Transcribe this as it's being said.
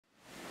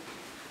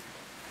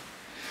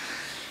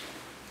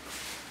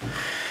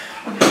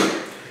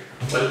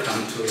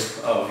Welcome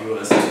to our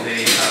viewers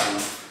today.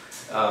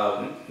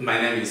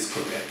 My name is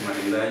Kurgat,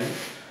 Marindany.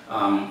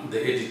 I'm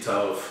the editor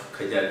of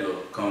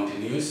Kajiado County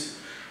News.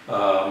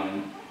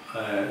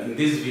 In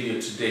this video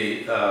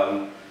today,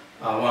 I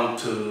want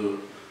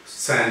to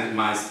send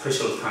my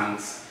special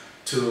thanks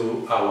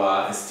to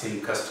our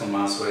esteemed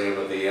customers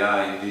wherever they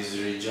are in this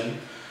region.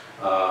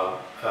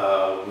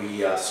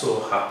 We are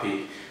so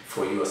happy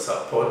for your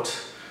support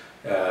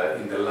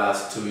in the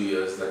last 2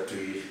 years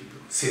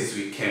since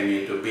we came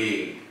into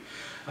being.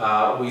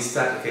 We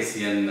started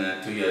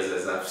KCN 2 years,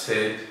 as I've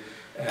said,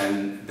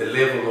 and the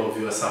level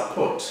of your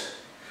support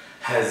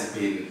has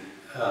been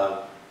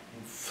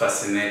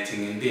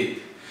fascinating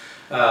indeed.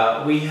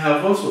 We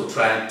have also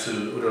tried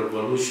to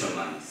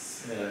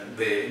revolutionize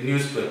the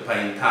newspaper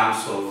in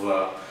terms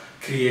of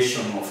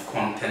creation of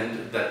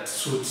content that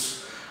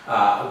suits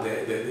our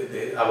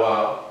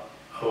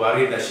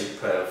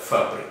readership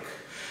fabric.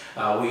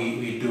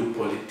 We do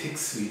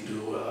politics, we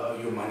do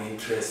human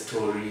interest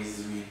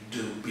stories, we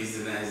do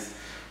business,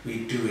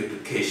 we do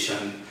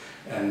education,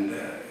 and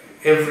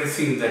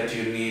everything that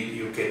you need,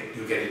 you get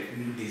it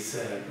in this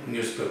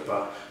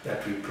newspaper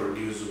that we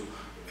produce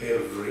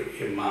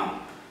every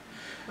month.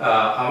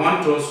 I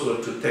want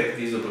also to take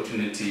this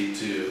opportunity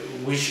to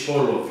wish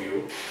all of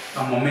you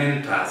a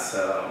momentous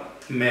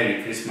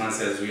Merry Christmas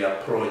as we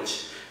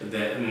approach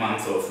the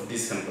month of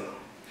December.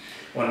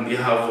 On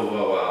behalf of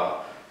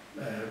our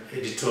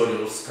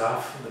editorial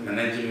staff, the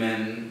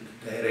management,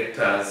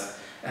 directors,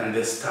 and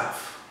the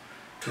staff,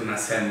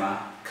 tunasema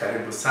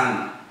karibu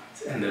sana,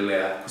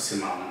 endelea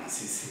kusimama na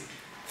sisi.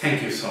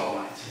 Thank you so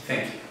much.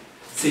 Thank you.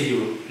 See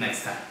you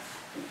next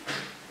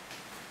time.